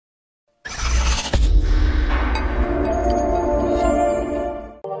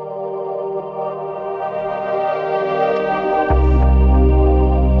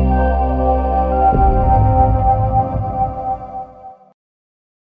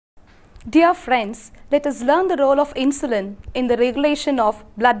Dear friends, let us learn the role of insulin in the regulation of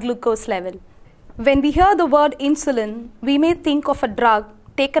blood glucose level. When we hear the word insulin, we may think of a drug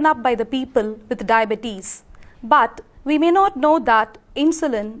taken up by the people with diabetes. But we may not know that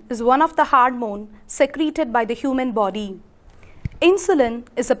insulin is one of the hormones secreted by the human body. Insulin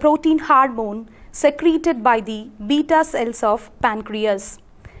is a protein hormone secreted by the beta cells of pancreas.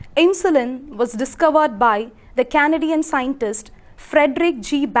 Insulin was discovered by the Canadian scientists Frederick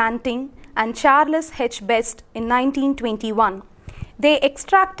G. Banting and Charles H. Best in 1921. They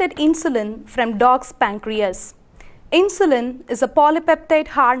extracted insulin from dogs' pancreas. Insulin is a polypeptide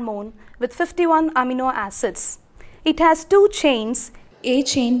hormone with 51 amino acids. It has two chains, A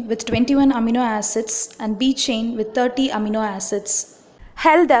chain with 21 amino acids and B chain with 30 amino acids,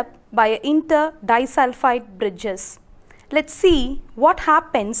 held up by inter-disulfide bridges. Let's see what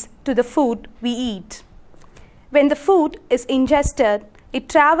happens to the food we eat. When the food is ingested, it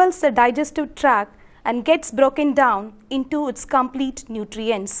travels the digestive tract and gets broken down into its complete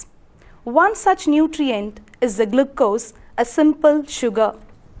nutrients. One such nutrient is the glucose, a simple sugar.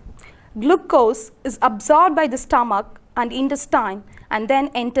 Glucose is absorbed by the stomach and intestine and then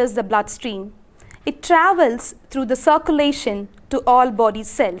enters the bloodstream. It travels through the circulation to all body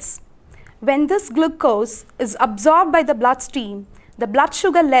cells. When this glucose is absorbed by the bloodstream, the blood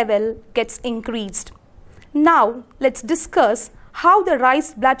sugar level gets increased. Now, let's discuss how the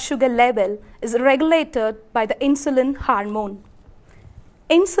raised blood sugar level is regulated by the insulin hormone.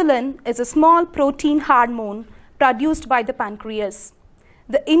 Insulin is a small protein hormone produced by the pancreas.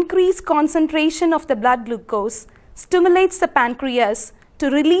 The increased concentration of the blood glucose stimulates the pancreas to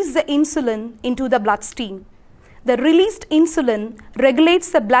release the insulin into the bloodstream. The released insulin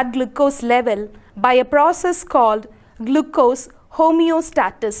regulates the blood glucose level by a process called glucose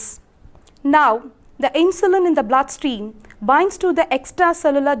homeostasis. Now, the insulin in the bloodstream binds to the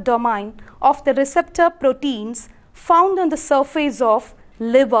extracellular domain of the receptor proteins found on the surface of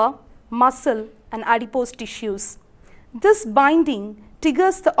liver, muscle, and adipose tissues. This binding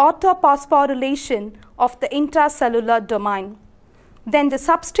triggers the autophosphorylation of the intracellular domain. Then the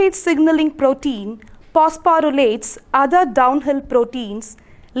substrate signaling protein phosphorylates other downhill proteins,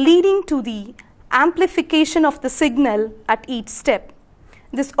 leading to the amplification of the signal at each step.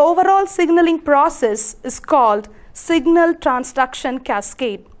 This overall signaling process is called signal transduction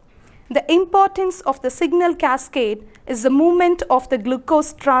cascade. The importance of the signal cascade is the movement of the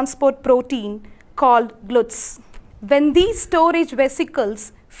glucose transport protein called GLUTs. When these storage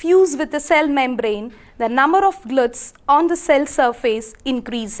vesicles fuse with the cell membrane, the number of GLUTs on the cell surface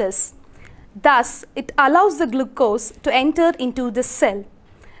increases. Thus, it allows the glucose to enter into the cell.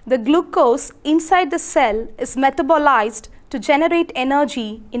 The glucose inside the cell is metabolized to generate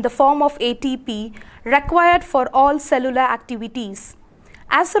energy in the form of ATP required for all cellular activities.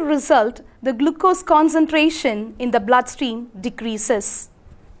 As a result, the glucose concentration in the bloodstream decreases.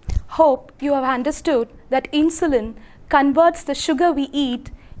 Hope you have understood that insulin converts the sugar we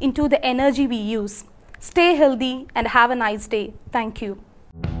eat into the energy we use. Stay healthy and have a nice day. Thank you.